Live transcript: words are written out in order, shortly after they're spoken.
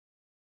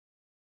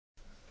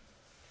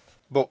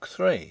Book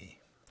 3,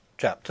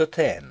 Chapter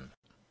 10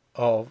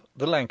 of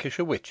the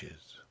Lancashire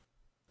Witches.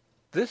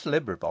 This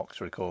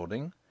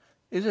recording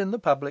is in the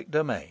public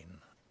domain.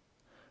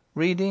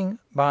 Reading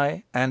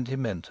by Andy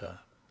Minter.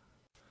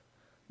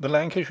 The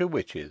Lancashire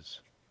Witches,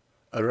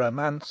 a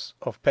Romance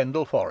of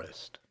Pendle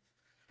Forest,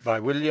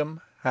 by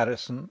William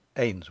Harrison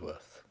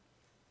Ainsworth.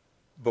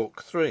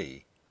 Book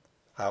 3,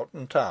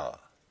 Hoghton Tower.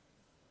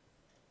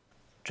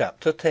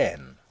 Chapter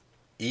 10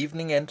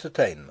 Evening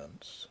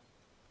Entertainments.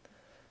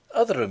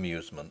 Other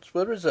amusements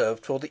were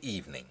reserved for the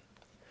evening.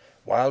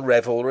 While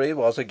revelry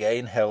was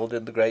again held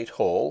in the great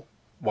hall,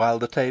 while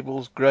the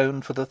tables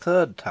groaned for the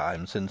third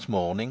time since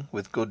morning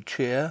with good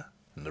cheer,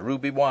 and the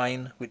ruby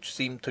wine, which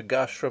seemed to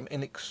gush from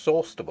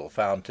inexhaustible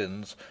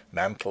fountains,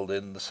 mantled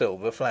in the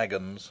silver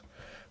flagons,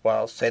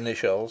 while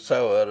seneschal,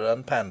 sewer,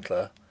 and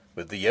pantler,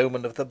 with the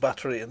yeomen of the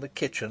buttery and the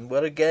kitchen,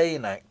 were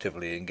again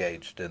actively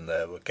engaged in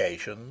their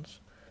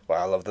vocations,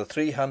 while of the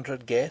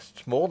 300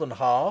 guests more than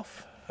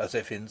half, as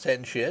if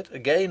insentient,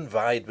 again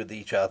vied with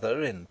each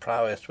other in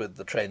prowess with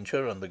the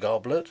trencher and the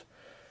goblet,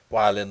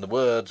 while, in the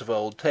words of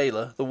old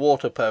Taylor, the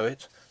water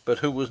poet, but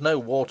who was no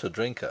water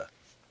drinker,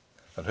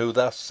 and who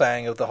thus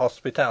sang of the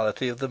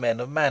hospitality of the men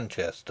of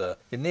Manchester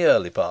in the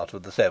early part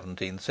of the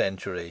 17th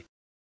century,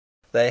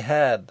 they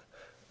had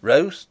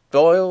roast,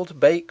 boiled,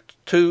 baked,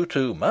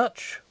 too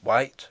much,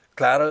 white,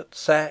 claret,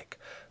 sack,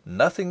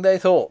 nothing they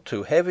thought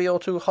too heavy or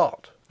too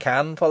hot,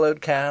 can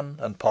followed can,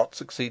 and pot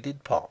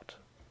succeeded pot.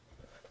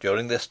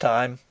 During this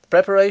time,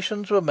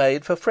 preparations were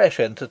made for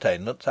fresh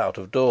entertainments out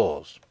of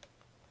doors.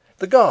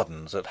 The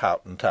gardens at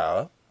Hoghton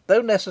Tower,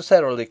 though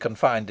necessarily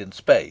confined in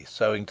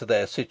space, owing to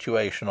their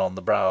situation on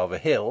the brow of a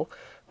hill,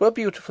 were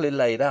beautifully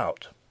laid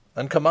out,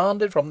 and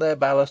commanded from their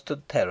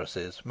ballasted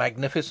terraces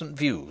magnificent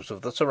views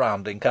of the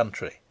surrounding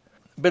country.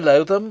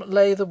 Below them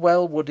lay the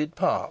well-wooded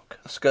park,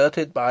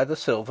 skirted by the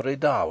silvery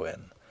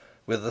Darwen,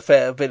 with the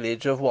fair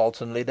village of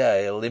Walton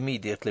Dale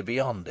immediately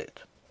beyond it,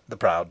 the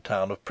proud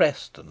town of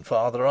Preston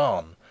farther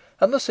on,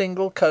 and the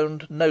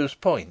single-coned Nose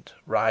Point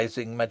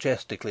rising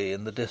majestically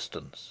in the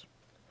distance.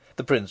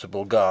 The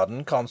principal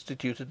garden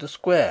constituted a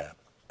square,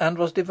 and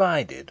was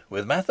divided,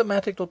 with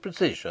mathematical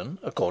precision,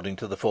 according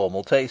to the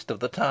formal taste of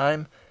the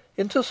time,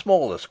 into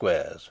smaller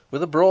squares,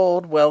 with a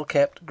broad,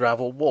 well-kept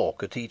gravel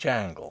walk at each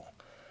angle.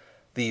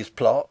 These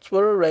plots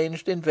were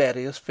arranged in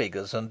various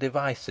figures and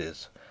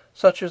devices,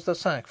 such as the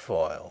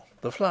cinquefoil,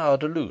 the flower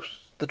de luce,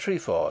 the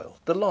trefoil,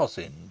 the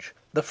lozenge,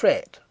 the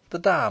fret, the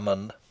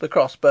diamond, the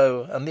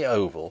crossbow, and the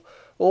oval,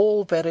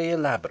 all very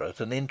elaborate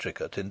and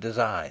intricate in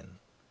design.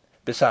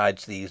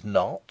 Besides these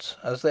knots,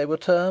 as they were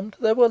termed,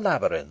 there were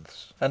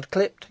labyrinths, and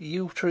clipped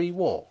yew tree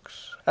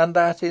walks, and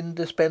that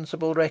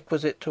indispensable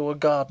requisite to a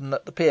garden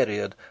at the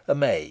period, a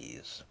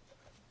maze.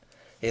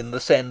 In the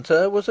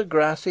centre was a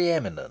grassy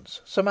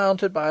eminence,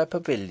 surmounted by a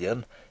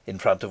pavilion, in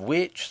front of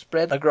which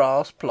spread a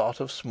grass plot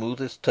of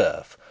smoothest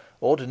turf,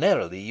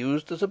 ordinarily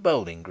used as a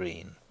bowling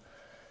green.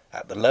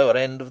 At the lower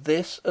end of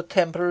this a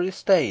temporary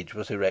stage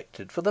was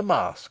erected for the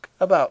masque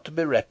about to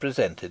be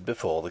represented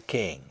before the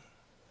King.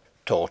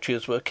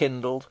 Torches were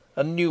kindled,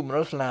 and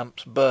numerous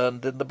lamps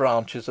burned in the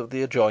branches of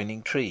the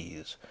adjoining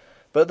trees,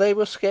 but they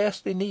were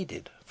scarcely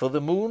needed, for the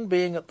moon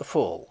being at the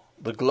full,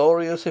 the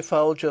glorious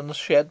effulgence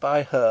shed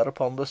by her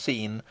upon the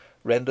scene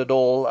rendered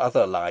all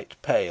other light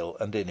pale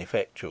and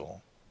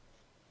ineffectual.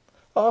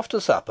 After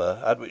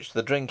supper, at which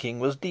the drinking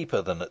was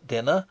deeper than at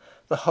dinner,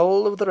 the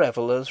whole of the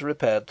revellers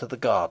repaired to the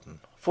garden,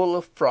 full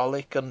of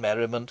frolic and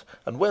merriment,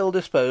 and well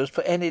disposed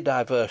for any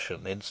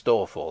diversion in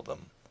store for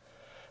them.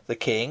 The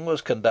King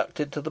was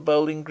conducted to the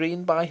bowling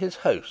green by his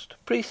host,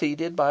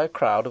 preceded by a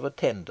crowd of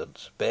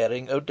attendants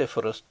bearing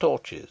odoriferous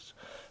torches,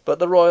 but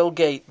the royal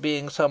gait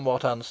being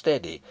somewhat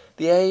unsteady,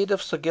 the aid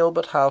of Sir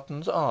Gilbert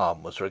Hoghton's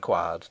arm was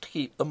required to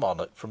keep the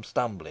monarch from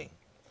stumbling.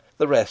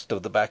 The rest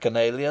of the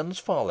bacchanalians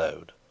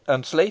followed,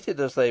 and, slated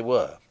as they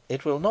were,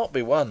 it will not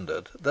be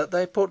wondered that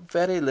they put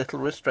very little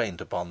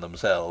restraint upon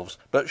themselves,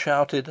 but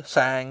shouted,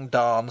 sang,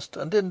 danced,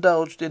 and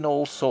indulged in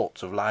all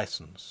sorts of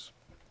licence.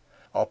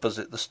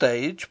 Opposite the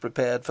stage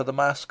prepared for the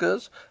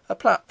maskers, a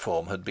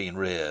platform had been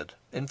reared,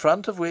 in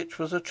front of which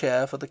was a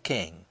chair for the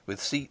King,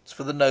 with seats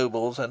for the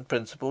nobles and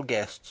principal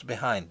guests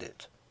behind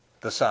it.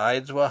 The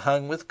sides were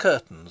hung with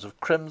curtains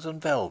of crimson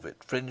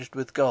velvet fringed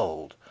with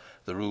gold,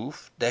 the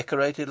roof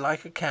decorated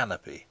like a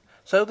canopy,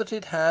 so that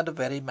it had a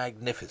very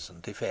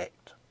magnificent effect.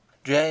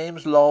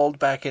 James lolled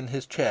back in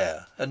his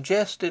chair, and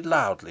jested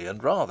loudly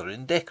and rather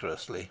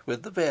indecorously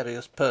with the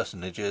various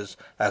personages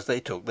as they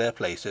took their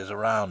places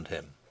around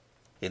him.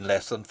 In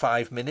less than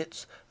 5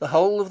 minutes the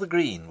whole of the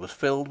green was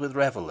filled with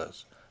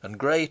revellers, and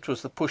great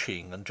was the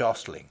pushing and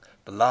jostling,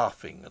 the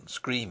laughing and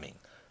screaming,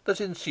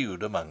 that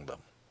ensued among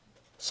them.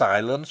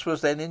 Silence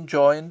was then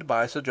enjoined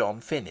by Sir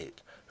John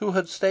Finett, who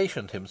had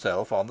stationed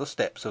himself on the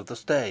steps of the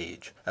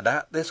stage, and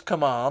at this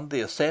command the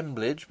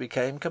assemblage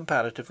became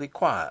comparatively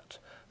quiet,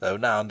 though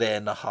now and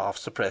then a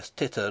half-suppressed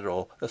titter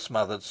or a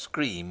smothered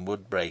scream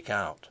would break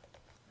out.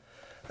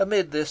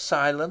 Amid this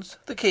silence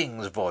the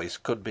King's voice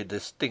could be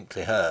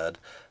distinctly heard,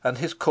 and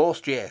his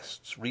coarse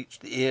jests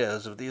reached the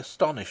ears of the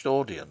astonished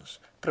audience,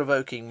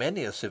 provoking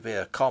many a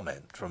severe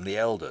comment from the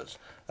elders,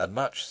 and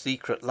much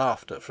secret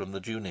laughter from the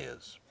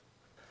juniors.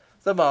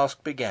 The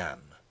masque began.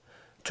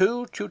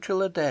 Two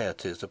tutelar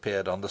deities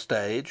appeared on the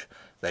stage.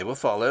 They were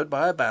followed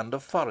by a band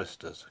of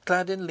foresters,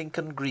 clad in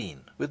Lincoln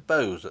green, with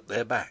bows at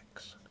their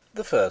backs.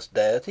 The first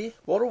deity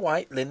wore a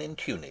white linen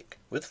tunic,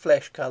 with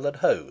flesh-coloured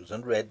hose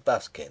and red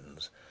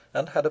buskins,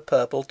 and had a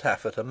purple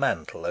taffeta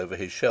mantle over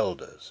his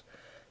shoulders.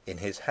 In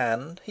his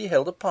hand he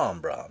held a palm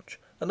branch,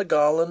 and a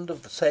garland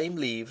of the same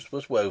leaves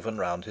was woven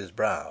round his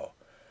brow.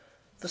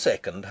 The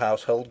second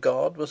household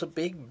god was a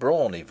big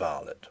brawny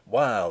varlet,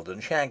 wild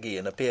and shaggy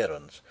in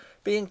appearance,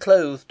 being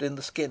clothed in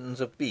the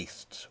skins of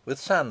beasts, with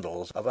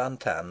sandals of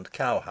untanned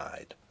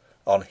cowhide.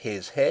 On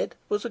his head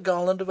was a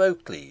garland of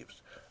oak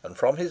leaves, and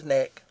from his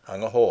neck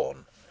hung a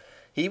horn.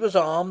 He was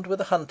armed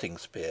with a hunting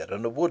spear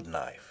and a wood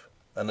knife,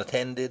 and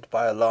attended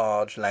by a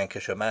large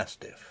Lancashire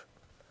mastiff.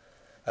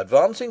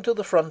 Advancing to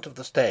the front of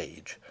the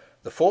stage,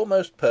 the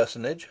foremost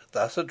personage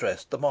thus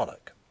addressed the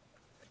monarch.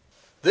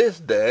 "This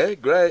day,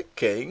 great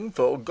King,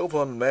 for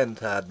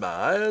government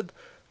admired,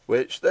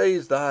 which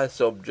these thy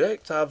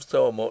subjects have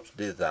so much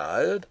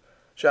desired,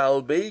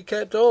 shall be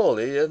kept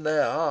holy in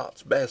their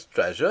hearts' best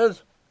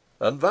treasures,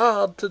 and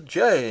vowed to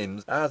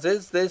James, as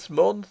is this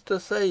month to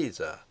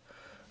Caesar.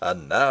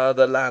 And now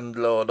the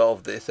landlord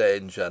of this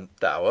ancient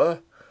tower,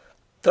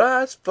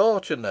 thrice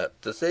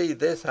fortunate to see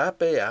this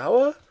happy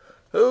hour,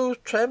 whose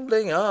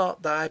trembling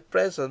heart thy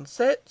presence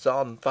sets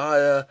on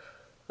fire,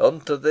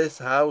 unto this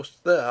house,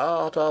 the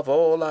heart of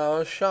all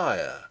our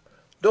shire,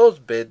 does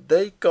bid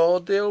thee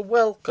cordial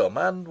welcome,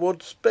 and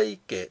would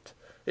speak it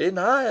in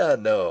higher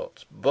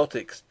notes, but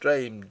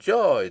extreme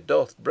joy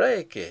doth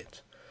break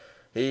it.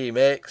 He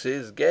makes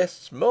his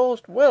guests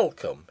most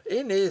welcome.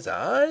 In his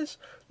eyes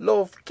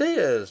love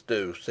tears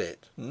do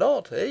sit,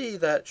 not he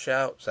that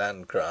shouts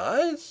and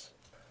cries.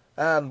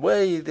 And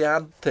we, the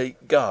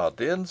antique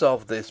guardians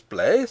of this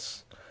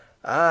place,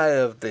 I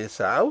of this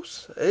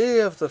house, he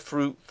of the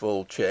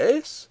fruitful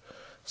chase,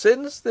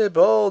 since the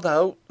bold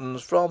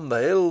Houghtons from the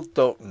hill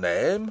took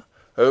name,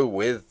 who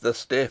with the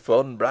stiff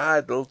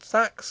unbridled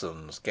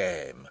Saxons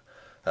came,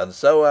 and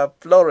so have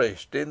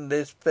flourished in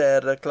this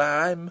fairer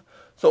clime,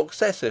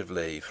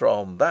 successively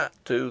from that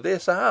to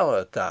this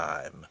our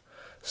time,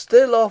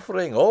 still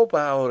offering up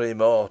our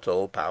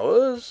immortal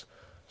powers,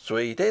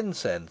 sweet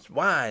incense,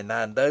 wine,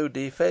 and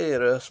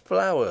odoriferous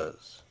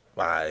flowers,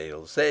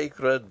 while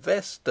sacred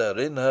Vesta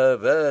in her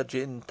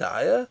virgin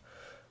tire,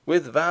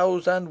 with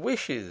vows and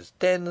wishes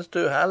tends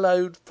to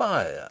hallowed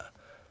fire.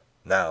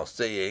 Now,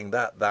 seeing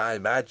that thy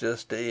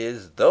majesty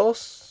is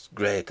thus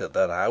greater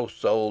than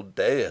household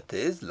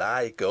deities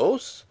like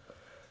us,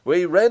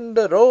 we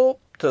render up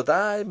to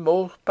thy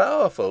most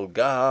powerful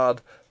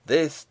guard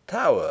this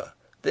tower.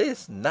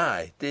 This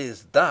knight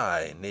is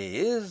thine, he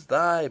is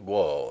thy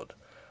ward.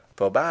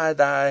 For by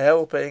thy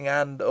helping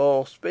and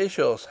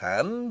auspicious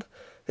hand,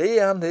 he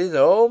and his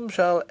home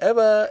shall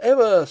ever,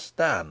 ever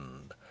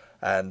stand,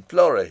 and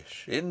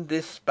flourish in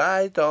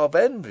despite of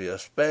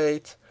envious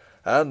fate,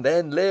 and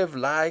then live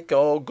like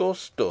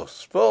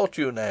Augustus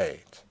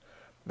fortunate.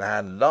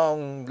 And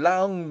long,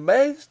 long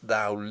mayst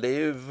thou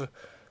live,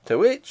 to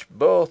which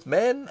both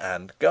men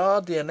and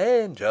guardian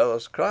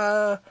angels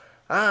cry,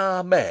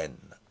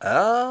 Amen,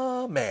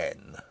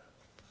 Amen."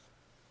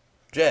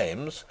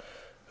 James,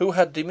 who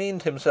had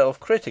demeaned himself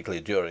critically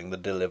during the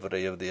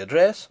delivery of the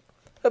address,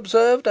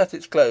 observed at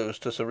its close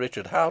to Sir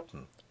Richard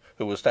Hoghton,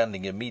 who was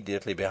standing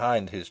immediately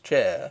behind his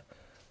chair,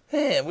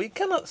 "We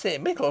cannot say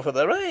mickle for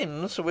the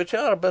rhymes, which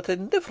are but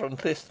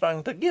indifferently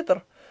strung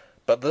together,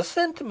 but the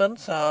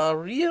sentiments are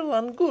real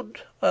and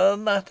good,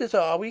 and that is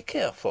all we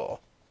care for."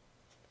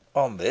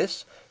 On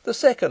this, the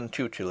second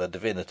tutelar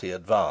divinity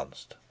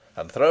advanced,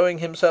 and throwing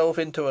himself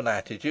into an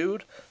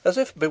attitude, as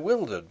if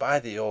bewildered by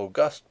the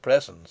august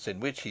presence in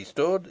which he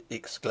stood,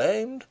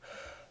 exclaimed,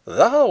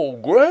 "Thou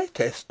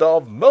greatest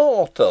of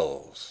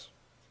mortals!"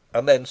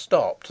 and then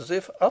stopped, as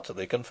if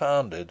utterly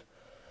confounded.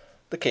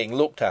 The King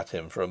looked at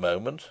him for a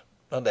moment,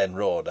 and then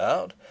roared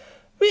out,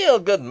 "Weel,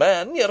 good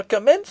man, your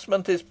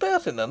commencement is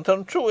pertinent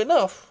and true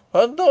enough,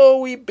 and though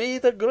we be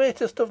the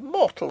greatest of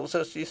mortals,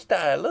 as ye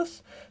style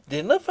us,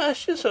 dinna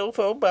fash yourself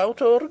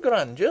about our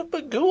grandeur,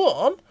 but go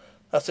on,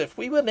 as if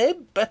we were nae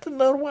better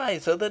nor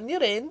wiser than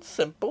your ain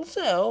simple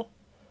self."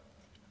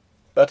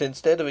 But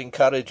instead of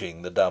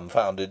encouraging the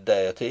dumbfounded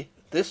deity,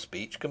 this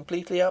speech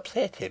completely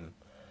upset him.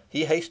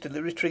 He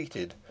hastily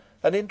retreated,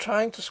 and in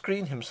trying to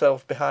screen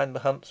himself behind the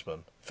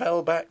huntsman,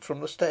 fell back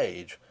from the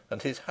stage,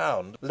 and his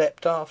hound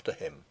leapt after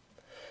him.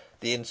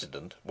 The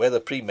incident, whether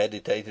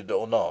premeditated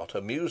or not,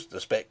 amused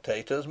the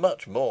spectators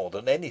much more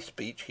than any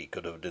speech he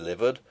could have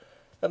delivered,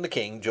 and the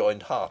King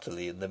joined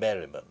heartily in the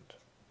merriment.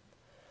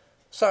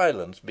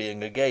 Silence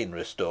being again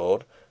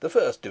restored, the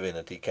first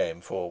divinity came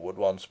forward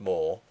once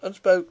more, and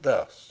spoke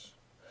thus: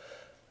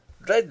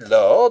 "Dread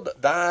lord,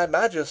 thy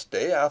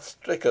majesty hath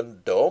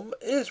stricken dumb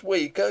His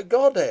weaker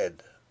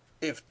godhead.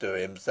 If to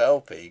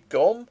himself he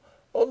come,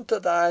 Unto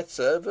thy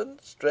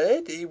servant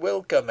straight he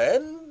will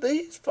commend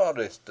these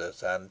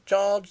foresters, and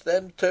charge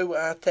them to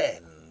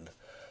attend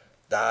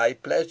thy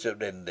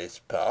pleasure in this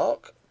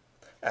park,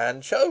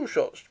 and show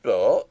such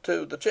sport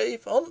to the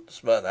chief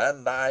huntsman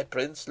and thy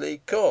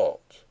princely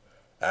court,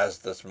 as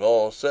the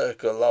small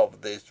circle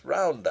of this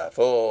round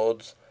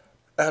affords,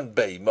 and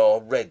be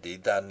more ready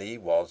than he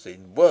was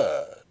in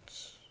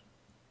words.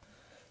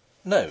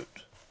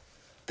 Note.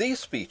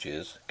 These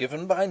speeches,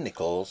 given by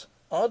Nichols,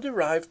 are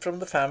derived from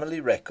the family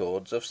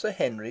records of Sir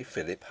Henry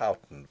Philip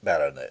Houghton,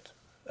 Baronet,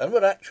 and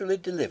were actually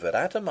delivered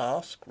at a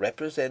masque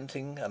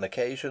representing an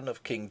occasion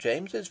of King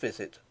James's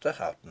visit to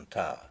Houghton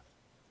Tower.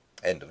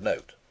 End of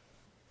note.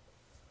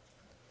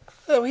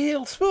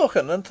 "Weel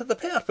spoken, and to the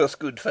purpose,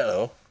 good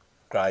fellow,"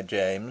 cried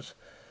James,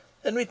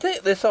 "and we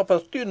take this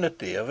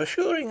opportunity of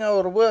assuring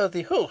our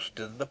worthy host,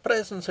 in the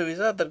presence of his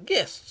other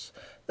guests,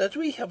 that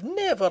we have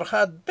never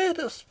had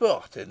better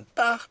sport in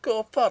park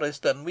or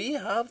forest than we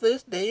have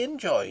this day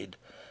enjoyed,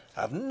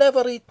 have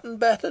never eaten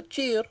better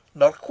cheer,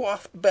 nor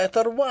quaffed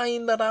better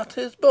wine than at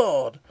his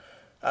board,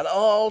 and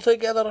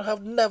altogether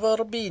have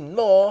never been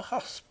more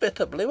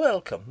hospitably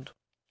welcomed."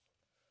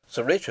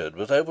 Sir Richard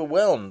was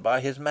overwhelmed by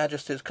his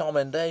Majesty's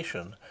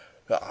commendation.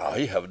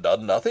 "I have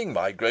done nothing,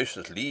 my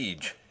gracious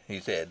liege," he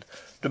said,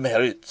 "to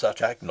merit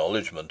such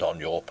acknowledgment on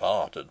your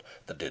part, and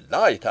the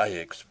delight I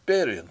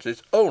experience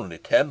is only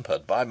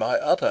tempered by my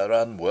utter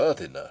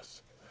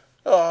unworthiness."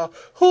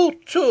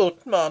 "Hoot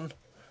toot, man,"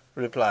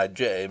 replied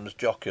James,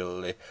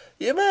 jocularly,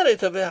 "you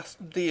merit a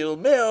vast deal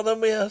mair than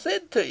we hae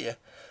said to you,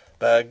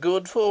 but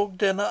good folk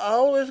dinna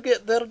always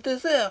get their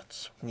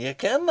deserts. You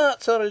ken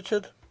that, Sir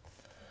Richard.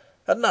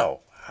 And now,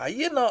 hae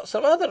ye not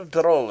some other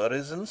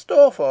drolleries in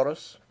store for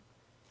us?"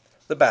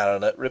 The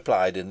baronet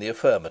replied in the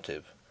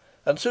affirmative,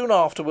 and soon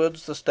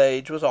afterwards the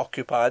stage was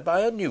occupied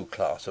by a new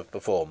class of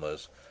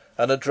performers,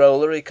 and a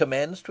drollery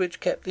commenced which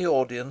kept the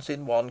audience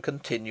in one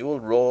continual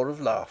roar of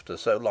laughter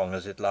so long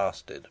as it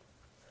lasted.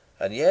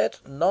 And yet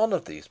none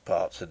of these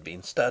parts had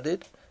been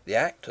studied, the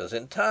actors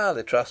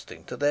entirely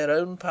trusting to their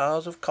own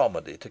powers of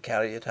comedy to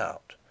carry it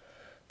out.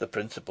 The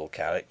principal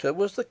character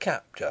was the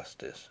Cap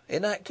Justice,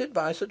 enacted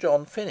by Sir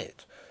John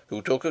Finett,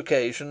 who took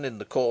occasion in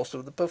the course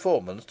of the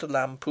performance to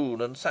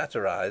lampoon and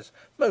satirise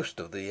most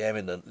of the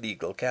eminent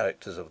legal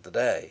characters of the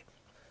day,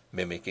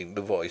 mimicking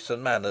the voice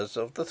and manners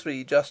of the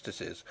three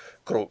justices,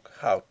 Crooke,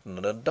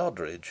 Houghton, and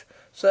Doddridge,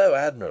 so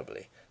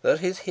admirably that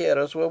his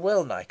hearers were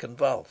well nigh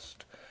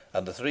convulsed,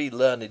 and the three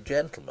learned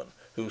gentlemen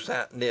who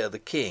sat near the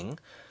King,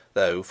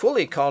 though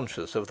fully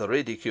conscious of the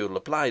ridicule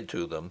applied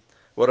to them,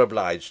 were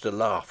obliged to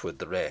laugh with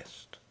the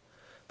rest.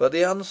 But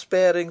the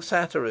unsparing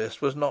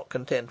satirist was not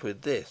content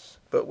with this,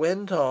 but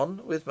went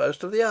on with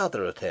most of the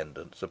other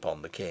attendants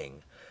upon the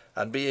King,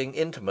 and being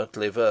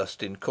intimately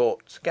versed in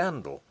court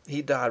scandal,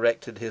 he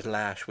directed his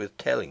lash with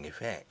telling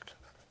effect.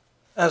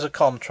 As a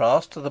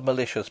contrast to the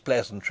malicious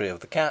pleasantry of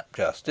the Cap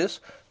Justice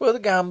were the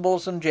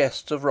gambols and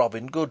jests of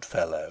Robin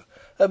Goodfellow,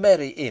 a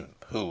merry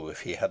imp, who,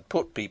 if he had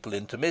put people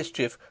into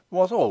mischief,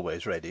 was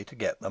always ready to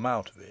get them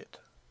out of it.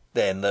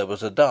 Then there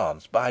was a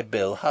dance by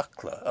Bill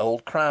Huckler,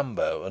 Old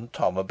Crambo, and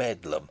Tom a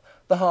Bedlam,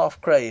 the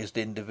half-crazed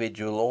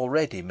individual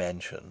already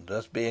mentioned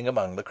as being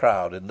among the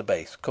crowd in the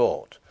base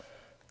court.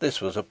 This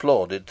was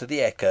applauded to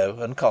the echo,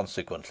 and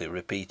consequently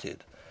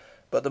repeated.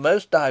 But the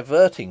most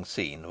diverting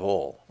scene of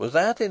all was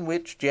that in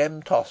which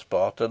Jem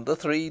Tosspot and the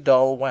three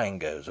Doll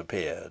Wangos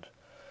appeared.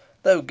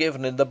 Though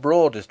given in the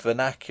broadest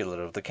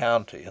vernacular of the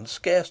county, and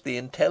scarcely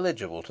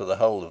intelligible to the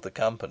whole of the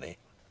company,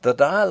 the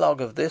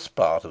dialogue of this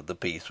part of the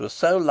piece was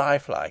so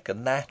lifelike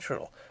and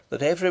natural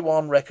that every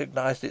one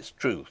recognised its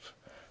truth,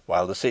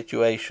 while the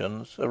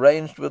situations,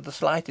 arranged with the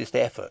slightest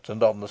effort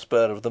and on the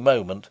spur of the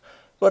moment,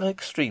 were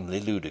extremely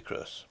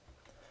ludicrous.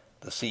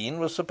 The scene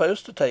was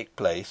supposed to take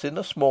place in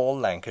a small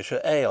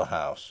Lancashire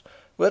alehouse,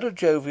 where a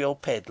jovial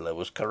pedlar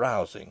was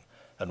carousing,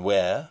 and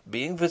where,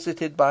 being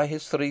visited by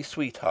his three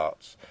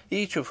sweethearts,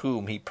 each of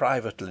whom he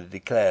privately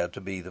declared to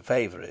be the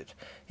favourite,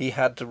 he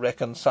had to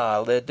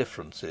reconcile their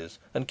differences,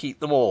 and keep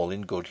them all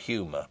in good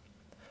humour.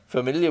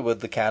 Familiar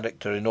with the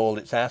character in all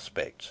its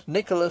aspects,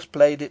 Nicholas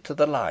played it to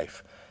the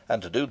life,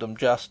 and to do them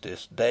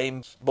justice,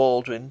 Dames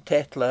Baldwin,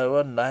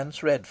 Tetlow, and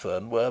Nance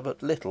Redferne were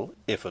but little,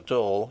 if at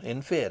all,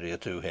 inferior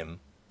to him.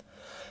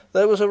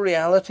 There was a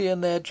reality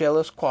in their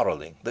jealous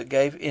quarrelling that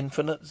gave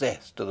infinite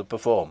zest to the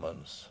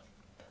performance.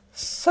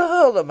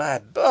 "Soul o' my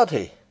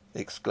body!"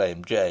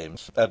 exclaimed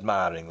James,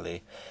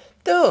 admiringly,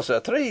 "those are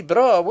three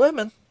braw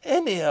women.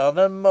 Any o'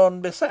 them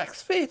maun be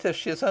 6 feet if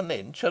she's an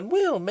inch, and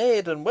weel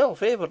made and well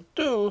favoured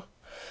too.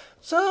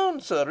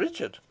 Zounds, Sir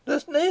Richard,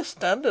 there's nae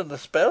standing the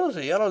spells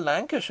of your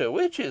Lancashire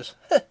witches.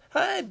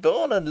 High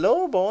born and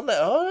low born, they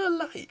are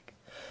alike.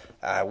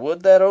 I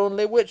would their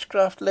only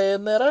witchcraft lay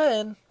in their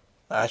een.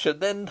 I should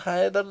then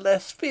hae the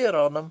less fear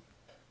on them.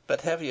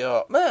 But have you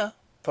aught mair?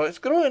 For it's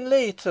growing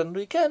late, and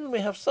we ken we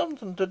have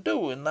something to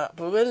do in that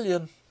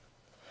pavilion."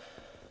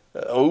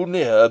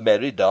 "Only a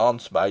merry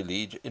dance, my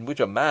liege, in which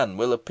a man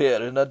will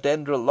appear in a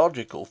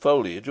dendrological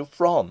foliage of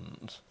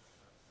fronds,"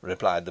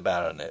 replied the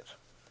baronet.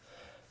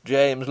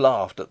 James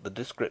laughed at the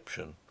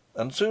description,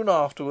 and soon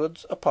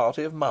afterwards a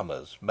party of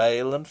mummers,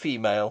 male and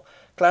female,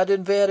 clad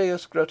in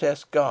various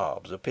grotesque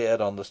garbs,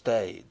 appeared on the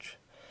stage.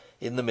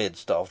 In the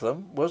midst of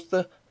them was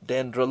the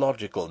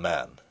dendrological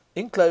man,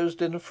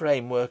 enclosed in a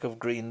framework of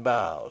green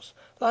boughs,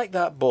 like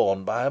that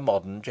borne by a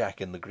modern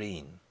Jack in the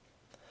Green.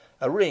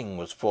 A ring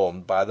was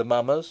formed by the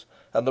mummers,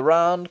 and the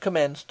round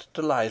commenced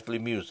to lively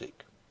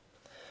music.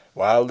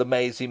 While the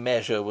mazy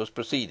measure was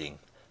proceeding,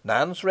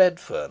 Nance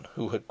Redferne,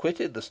 who had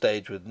quitted the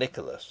stage with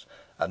Nicholas,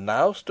 and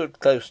now stood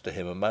close to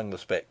him among the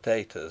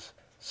spectators,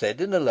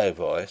 said in a low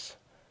voice,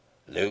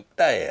 "Look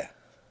there."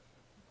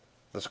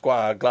 The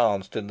squire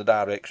glanced in the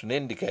direction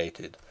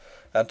indicated,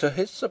 and, to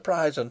his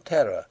surprise and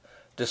terror,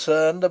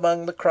 discerned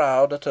among the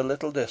crowd at a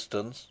little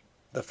distance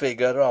the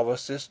figure of a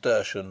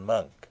Cistercian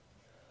monk.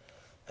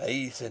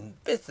 "He is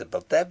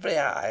invisible to every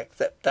eye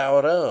except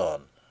our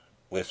own,"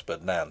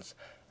 whispered Nance,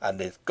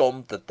 "and is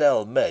come to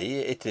tell me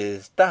it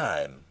is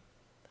time."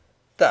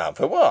 "Time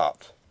for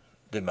what?"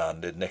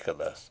 demanded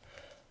Nicholas.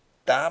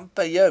 "Time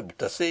for you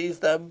to seize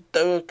them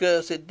two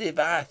accursed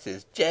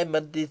devices, Jem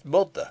and his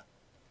mother,"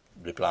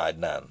 replied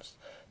Nance.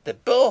 "They're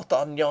both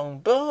on young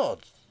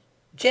boards.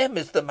 Jem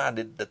is the man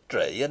in the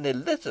tree, and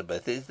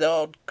Elizabeth is the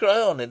old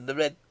crone in the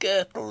red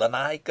kirtle and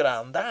high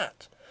crowned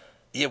hat.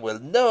 You will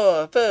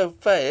know of her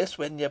face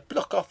when you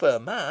pluck off her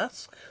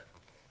mask."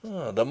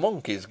 "The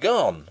monk is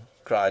gone,"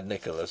 cried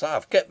Nicholas. "I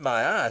have kept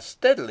my eyes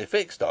steadily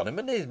fixed on him,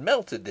 and he is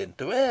melted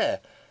into air.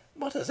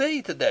 What has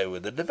he to do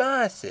with the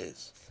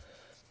devices?"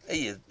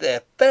 "He is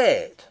their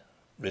fate,"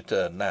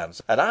 returned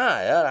Nance, "and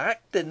I are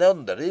acting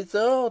under his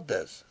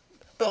orders.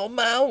 But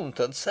mount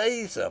and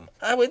seize them.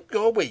 I will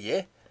go with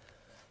you."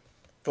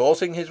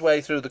 Forcing his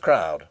way through the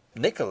crowd,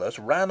 Nicholas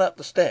ran up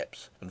the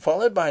steps, and,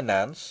 followed by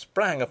Nance,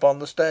 sprang upon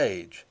the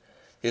stage.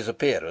 His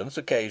appearance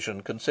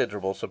occasioned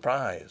considerable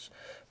surprise,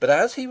 but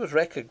as he was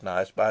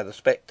recognised by the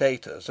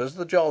spectators as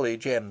the jolly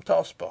Jem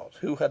Tospot,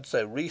 who had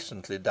so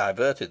recently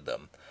diverted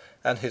them,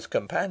 and his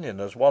companion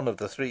as one of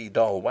the three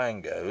Doll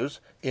Wangos,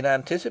 in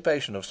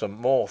anticipation of some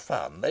more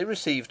fun, they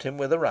received him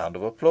with a round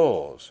of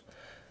applause.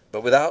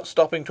 But without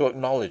stopping to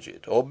acknowledge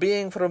it, or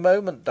being for a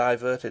moment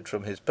diverted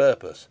from his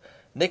purpose,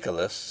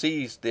 Nicholas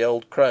seized the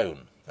old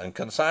crone, and,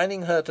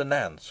 consigning her to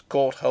Nance,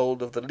 caught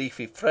hold of the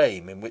leafy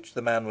frame in which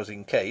the man was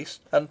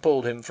encased, and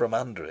pulled him from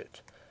under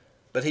it.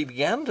 But he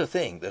began to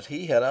think that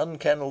he had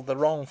unkennelled the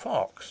wrong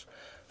fox,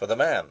 for the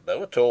man,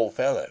 though a tall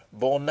fellow,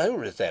 bore no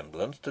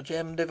resemblance to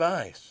Jem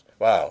Device,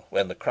 while,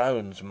 when the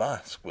crone's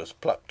mask was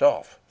plucked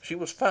off, she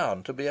was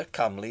found to be a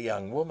comely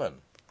young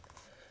woman.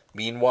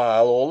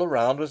 Meanwhile, all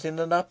around was in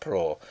an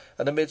uproar,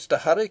 and amidst a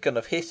hurricane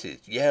of hisses,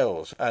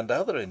 yells, and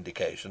other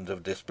indications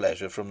of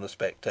displeasure from the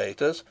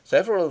spectators,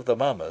 several of the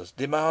mummers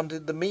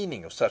demanded the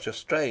meaning of such a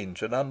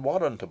strange and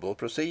unwarrantable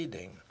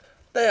proceeding.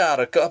 "They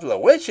are a couple of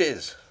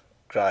witches,"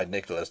 cried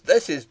Nicholas.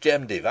 "This is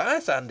Jem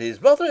Device and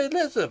his mother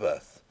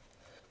Elizabeth."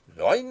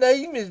 "My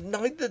name is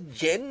neither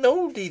Jem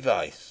nor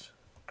Device,"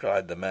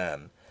 cried the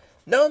man.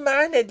 "Nor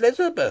mine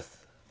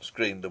Elizabeth,"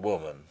 screamed the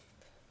woman.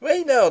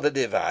 "We know the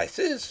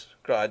Devices,"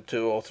 cried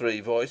two or three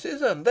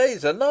voices, "and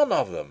these are none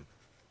of them."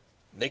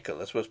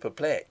 Nicholas was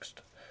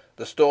perplexed.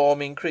 The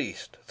storm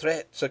increased,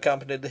 threats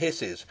accompanied the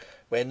hisses,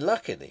 when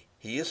luckily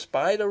he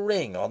espied a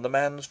ring on the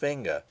man's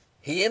finger.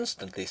 He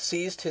instantly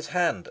seized his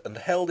hand, and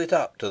held it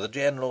up to the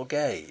general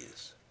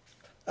gaze.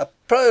 "A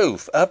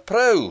proof! A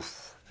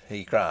proof!"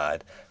 he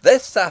cried.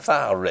 "This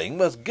sapphire ring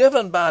was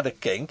given by the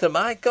King to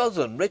my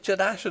cousin,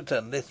 Richard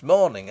Assheton, this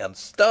morning, and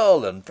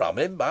stolen from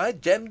him by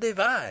Jem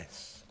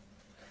Device."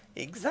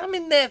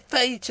 "Examine their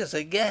features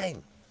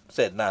again,"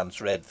 said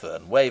Nance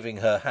Redferne, waving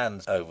her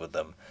hands over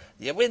them.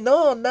 "You will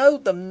all know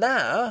them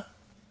now."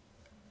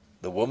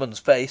 The woman's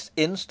face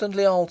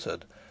instantly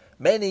altered,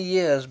 many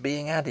years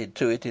being added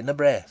to it in a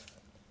breath.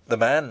 The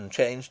man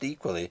changed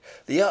equally.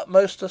 The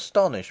utmost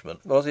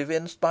astonishment was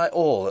evinced by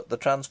all at the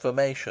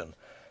transformation,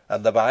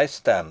 and the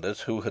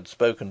bystanders who had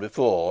spoken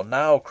before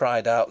now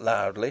cried out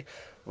loudly,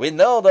 "We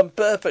know them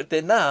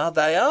perfectly now.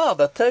 They are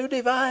the two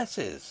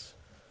Devices."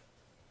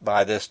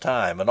 By this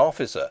time an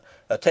officer,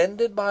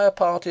 attended by a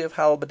party of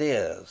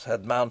halberdiers,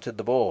 had mounted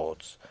the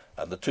boards,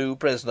 and the two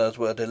prisoners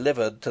were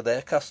delivered to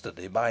their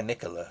custody by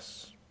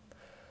Nicholas.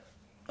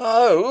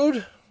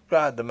 "Hold!"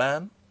 cried the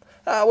man.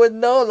 "I will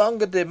no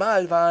longer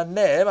deny my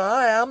name.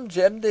 I am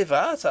Jem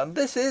Device, and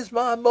this is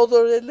my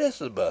mother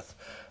Elizabeth.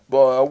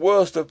 But a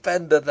worse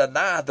offender than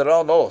either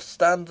on us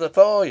stands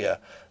before you.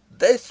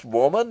 This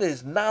woman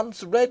is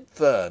Nance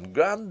Redferne,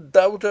 grand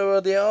daughter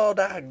of the old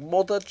hag,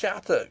 Mother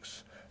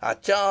Chattox. I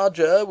charge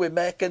her with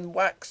making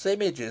wax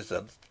images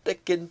and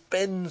sticking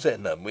pins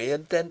in them with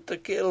intent to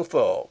kill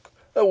folk.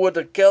 Her would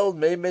have killed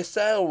me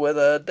myself with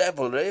her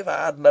devilry if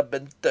I hadna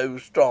been too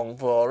strong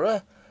for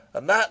her.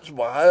 And that's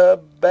why her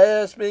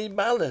bears me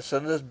malice,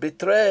 and has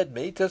betrayed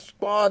me to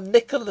Squire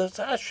Nicholas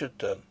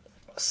Assheton.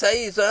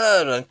 Seize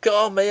her, and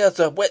call me as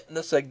a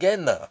witness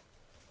again her."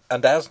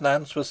 And as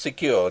Nance was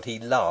secured, he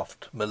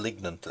laughed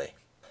malignantly.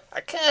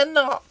 "I care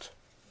not,"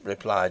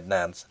 replied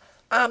Nance.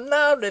 "I am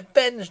now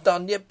revenged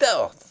on you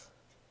both."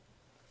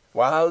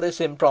 While this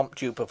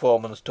impromptu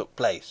performance took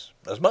place,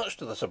 as much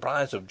to the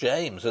surprise of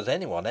James as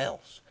any one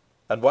else,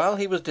 and while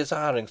he was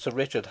desiring Sir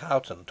Richard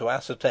Hoghton to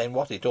ascertain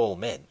what it all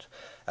meant,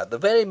 at the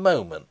very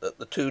moment that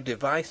the two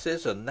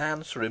Devices and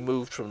Nance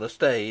removed from the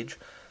stage,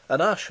 an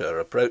usher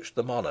approached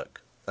the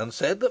monarch, and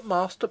said that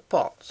Master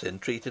Potts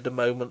entreated a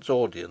moment's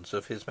audience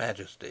of his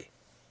Majesty.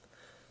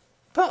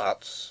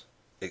 "Potts!"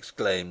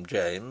 exclaimed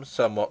James,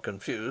 somewhat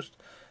confused.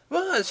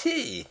 "Was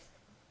he?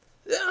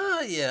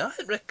 Ah, yeah,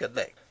 I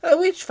recollect. A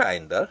witch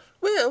finder.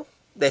 Well,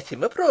 let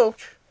him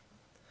approach."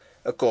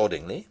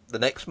 Accordingly, the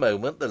next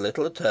moment, the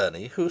little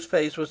attorney, whose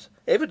face was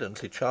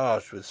evidently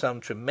charged with some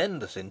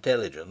tremendous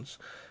intelligence,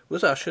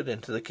 was ushered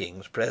into the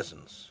king's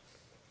presence.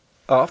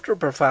 After a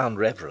profound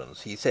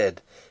reverence, he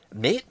said,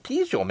 "May it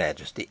please your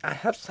Majesty, I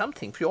have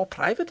something for your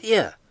private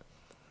ear."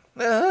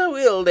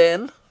 "Weel,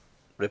 then,"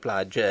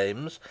 replied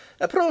James,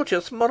 "approach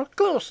us more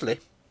closely.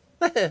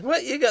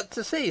 What you got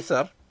to say,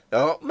 sir?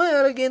 Aught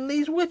mair agin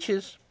these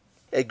witches?"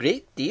 "A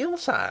great deal,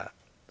 sire,"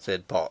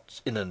 said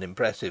Potts, in an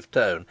impressive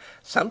tone.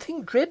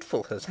 "Something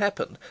dreadful has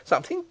happened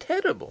something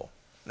terrible."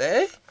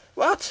 "Eh!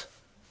 What?"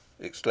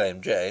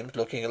 exclaimed James,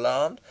 looking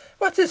alarmed.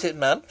 "What is it,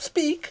 man?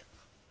 Speak."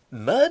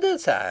 "Murder,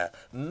 sire.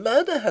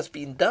 Murder has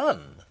been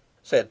done,"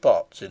 said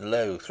Potts, in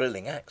low,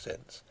 thrilling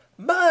accents.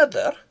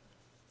 "Murder!"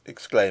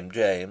 exclaimed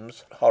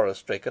James, horror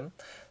stricken.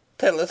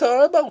 "Tell us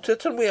all about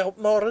it, and without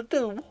more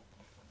ado."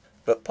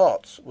 But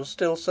Potts was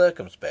still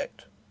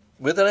circumspect.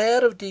 With an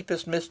air of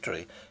deepest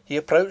mystery, he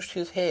approached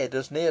his head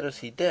as near as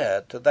he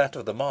dared to that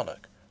of the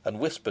monarch, and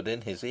whispered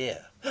in his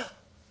ear.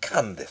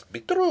 "Can this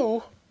be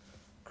true?"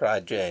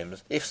 cried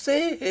James. "If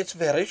sae, it's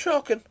very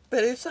shocking,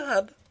 very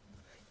sad."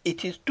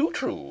 "It is too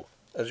true,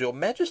 as your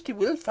Majesty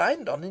will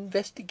find on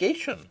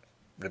investigation,"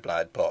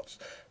 replied Potts.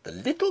 "The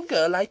little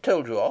girl I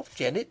told you of,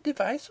 Jennet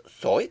Device,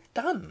 saw it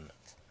done."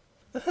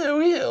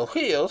 "Weel,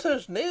 weel,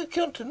 there's nae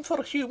accounting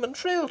for human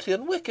frailty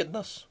and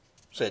wickedness,"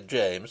 said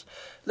James.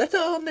 "Let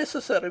all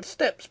necessary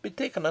steps be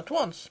taken at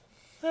once.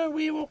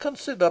 We will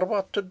consider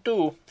what to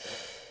do.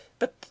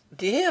 But,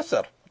 do you hear,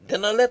 sir?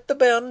 Dinna let the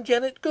bairn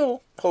Jennet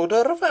go. Hold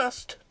her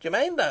fast. Do you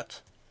mind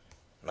that?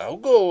 Now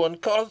go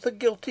and cause the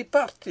guilty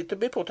party to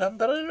be put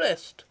under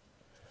arrest."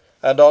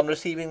 And on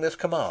receiving this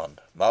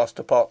command,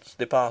 Master Potts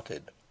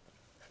departed.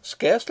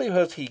 Scarcely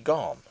was he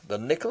gone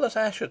than Nicholas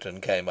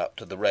Assheton came up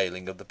to the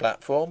railing of the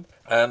platform,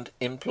 and,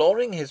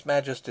 imploring his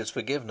Majesty's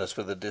forgiveness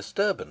for the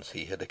disturbance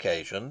he had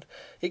occasioned,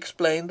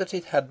 explained that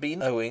it had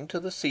been owing to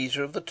the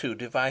seizure of the two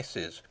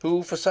Devices,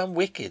 who, for some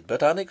wicked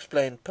but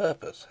unexplained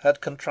purpose, had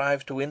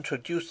contrived to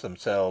introduce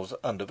themselves,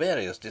 under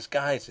various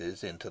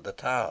disguises, into the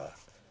tower.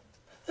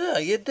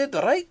 "You did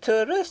right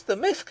to arrest the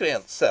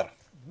miscreants, sir.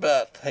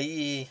 But have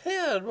ye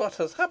heard what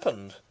has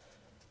happened?"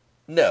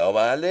 "No,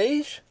 my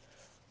liege,"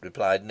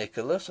 replied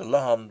Nicholas,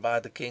 alarmed by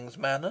the king's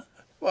manner.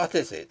 "What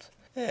is it?"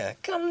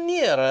 "Come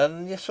nearer,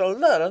 and ye shall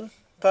learn,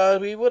 for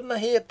we wadna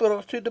hae it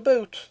brought to the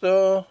bout,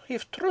 though,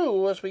 if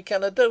true, as we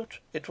canna doubt,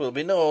 it will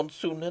be known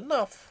soon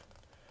enough."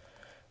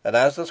 And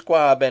as the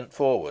squire bent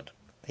forward,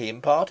 he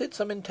imparted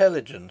some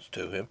intelligence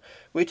to him,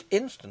 which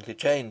instantly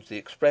changed the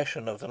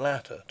expression of the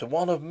latter to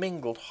one of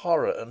mingled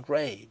horror and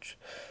rage.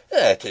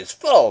 "It is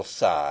false,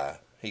 sire,"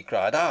 he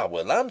cried. "I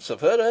will answer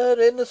for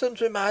her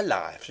innocence with my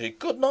life. She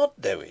could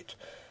not do it.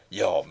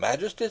 Your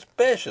Majesty's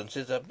patience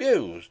is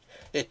abused.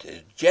 It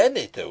is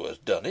Jennet who has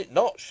done it,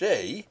 not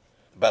she.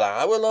 But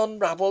I will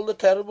unravel the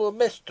terrible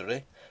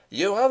mystery.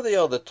 You have the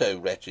other two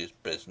wretches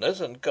prisoners,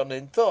 and can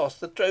enforce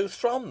the truth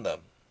from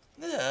them."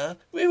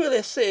 "We will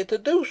essay to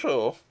do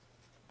so,"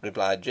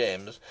 replied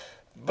James.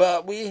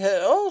 "But we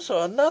have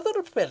also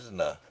another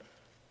prisoner."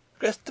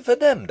 "Christopher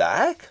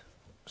Demdike?"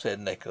 said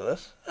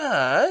Nicholas.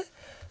 "Ay,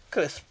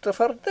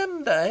 Christopher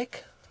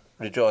Demdike,"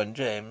 rejoined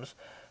James.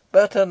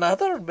 "But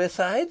another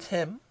besides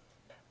him.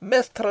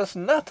 Mistress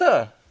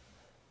Nutter.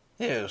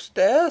 You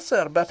stare,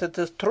 sir, but it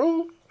is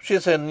true. She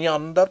is in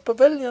yonder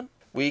pavilion.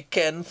 We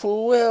ken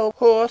full well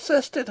who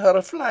assisted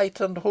her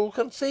flight, and who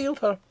concealed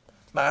her.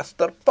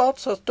 Master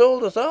Potts has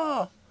told us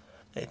all.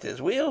 It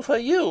is weel for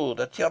you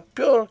that your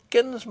poor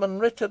kinsman,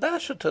 Richard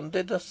Assheton,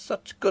 did us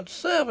such good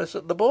service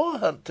at the boar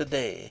hunt to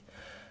day.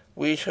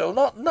 We shall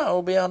not now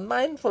be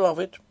unmindful of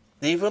it,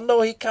 even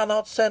though he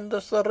cannot send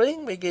us the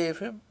ring we gave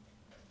him."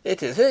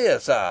 "It is here,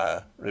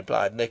 sire,"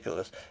 replied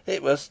Nicholas.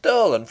 "It was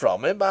stolen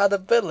from him by the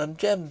villain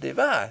Jem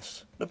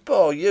Device. The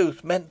poor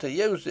youth meant to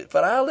use it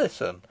for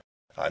Alizon.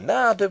 I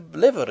now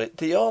deliver it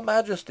to your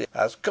Majesty,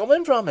 as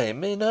coming from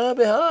him in her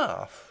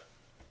behalf."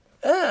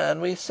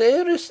 "And we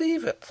sae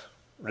receive it,"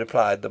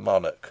 replied the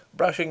monarch,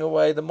 brushing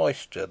away the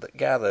moisture that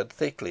gathered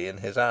thickly in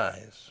his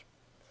eyes.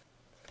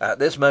 At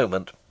this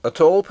moment, a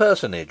tall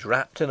personage,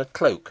 wrapped in a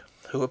cloak,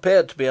 who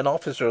appeared to be an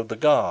officer of the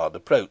guard,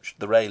 approached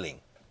the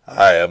railing.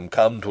 "I am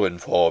come to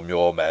inform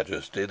your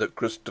Majesty that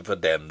Christopher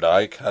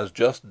Demdike has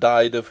just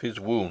died of his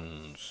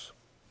wounds,"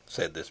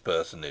 said this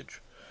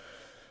personage.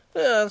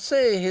 "And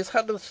sae he's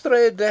had a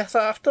stray death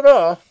after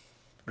a',"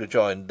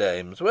 rejoined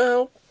Dames.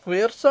 "Well,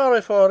 we are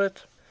sorry for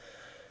it."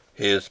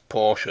 "His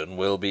portion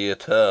will be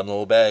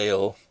eternal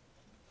bale,"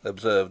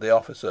 observed the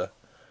officer.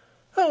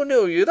 "How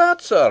know you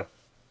that, sir?"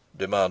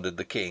 demanded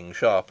the king,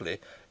 sharply.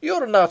 "You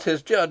are not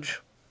his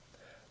judge."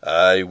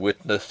 "I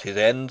witnessed his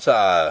end,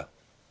 sire,"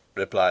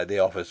 replied the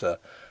officer,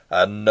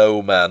 "and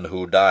no man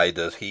who died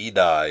as he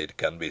died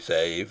can be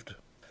saved.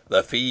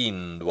 The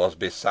fiend was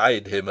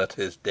beside him at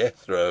his death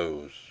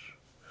throes."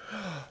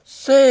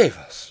 "Save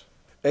us!"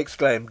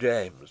 exclaimed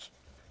James.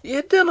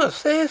 "Ye dinna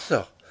say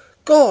so.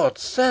 God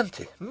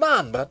santy,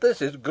 man, but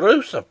this is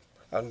gruesome,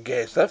 and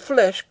gars the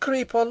flesh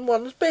creep on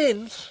one's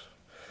banes.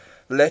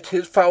 Let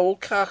his foul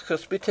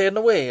carcass be ta'en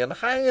away, and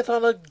hang it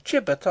on a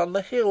gibbet on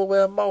the hill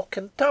where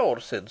Malkin Tower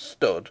since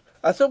stood,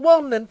 as a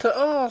warning to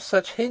a'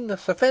 such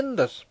heinous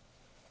offenders."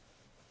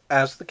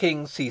 As the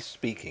king ceased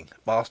speaking,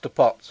 Master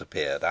Potts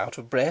appeared, out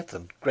of breath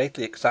and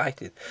greatly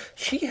excited.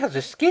 "She has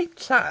escaped,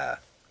 sire,"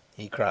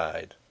 he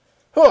cried.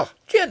 "Wha,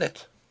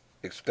 Jennet?"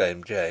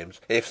 exclaimed James.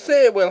 "If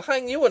sae, we'll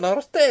hang you in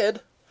her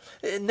stead."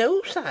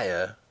 "No,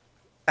 sire,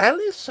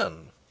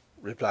 Alizon,"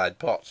 replied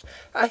Potts.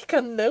 "I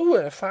can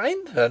nowhere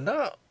find her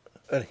now,"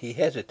 and he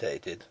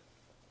hesitated.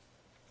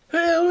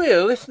 "Weel,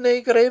 weel, it's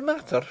nae great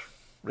matter,"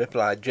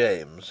 replied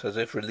James, as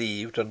if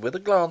relieved, and with a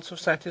glance of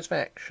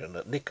satisfaction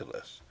at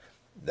Nicholas.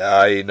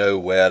 "I know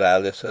where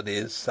Alizon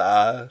is,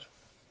 sire,"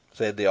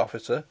 said the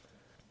officer.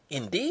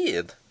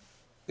 "Indeed!"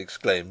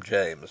 exclaimed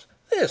James.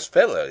 "This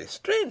fellow is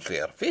strangely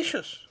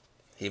officious,"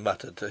 he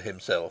muttered to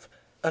himself.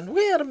 "And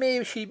where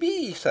may she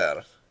be,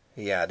 sir?"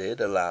 he added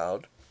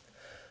aloud.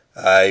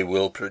 "I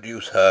will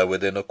produce her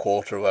within a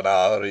quarter of an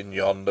hour in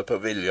yonder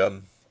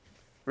pavilion,"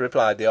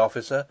 replied the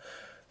officer,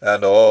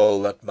 "and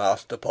all that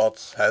Master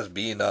Potts has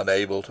been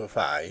unable to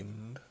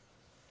find."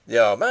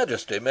 "Your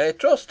Majesty may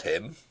trust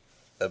him,"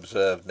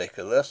 observed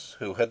Nicholas,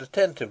 who had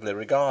attentively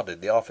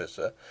regarded the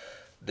officer.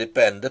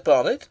 "Depend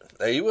upon it,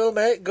 he will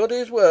make good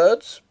his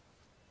words."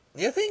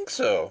 "You think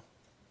so?"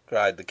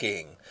 cried the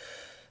king.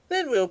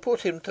 "Then we'll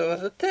put him to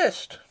the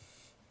test.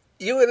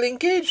 You will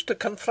engage to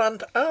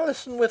confront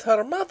Alizon with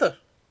her mother?"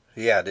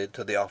 he added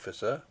to the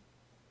officer.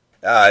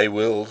 "I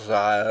will,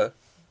 sire,"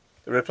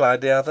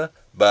 replied the other,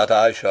 "but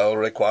I shall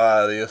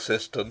require the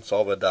assistance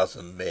of a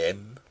dozen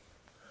men."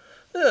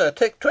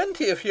 "Take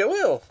 20 if you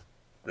will,"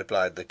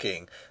 replied the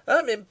king. "I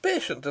am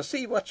impatient to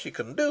see what she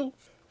can do."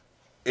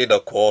 "In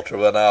a quarter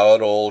of an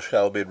hour all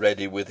shall be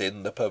ready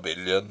within the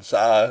pavilion,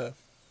 sire,"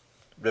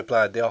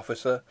 replied the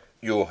officer.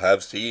 "You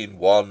have seen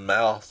one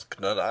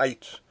masked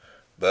knight,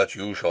 but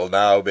you shall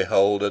now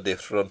behold a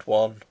different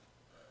one,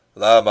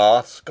 the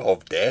mask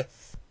of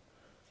death."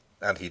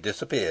 And he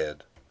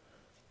disappeared.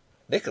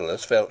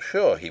 Nicholas felt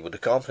sure he would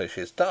accomplish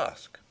his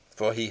task,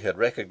 for he had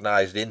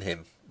recognised in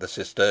him the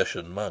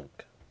Cistercian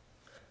monk.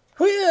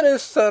 "Where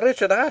is Sir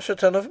Richard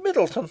Assheton of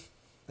Middleton?"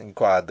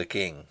 inquired the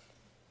king.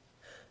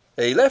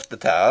 "He left the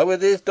Tower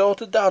with his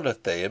daughter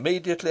Dorothy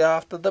immediately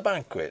after the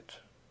banquet,"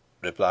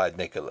 replied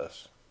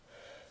Nicholas.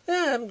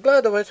 "I am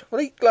glad of it,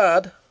 right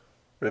glad,"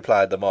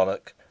 replied the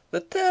monarch.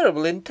 "The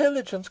terrible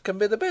intelligence can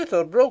be the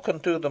better broken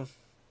to them.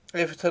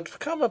 If it had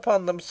come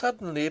upon them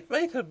suddenly, it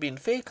might have been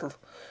fatal,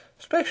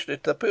 especially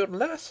to the poor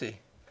lassie.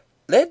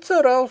 Let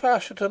Sir Ralph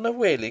Assheton of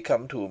Whalley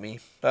come to me,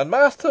 and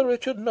Master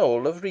Richard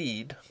Nowell of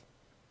Read."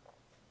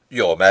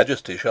 "Your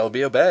Majesty shall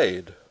be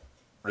obeyed,"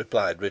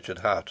 replied Richard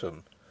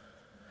Hoghton.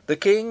 The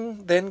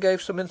king then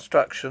gave some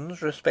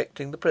instructions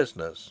respecting the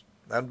prisoners,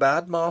 and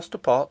bade Master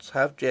Potts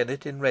have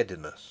Jennet in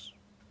readiness.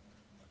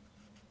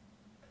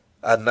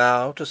 And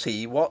now to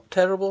see what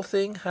terrible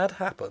thing had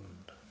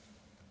happened.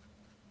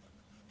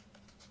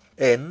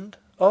 End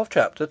of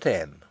Chapter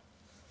 10.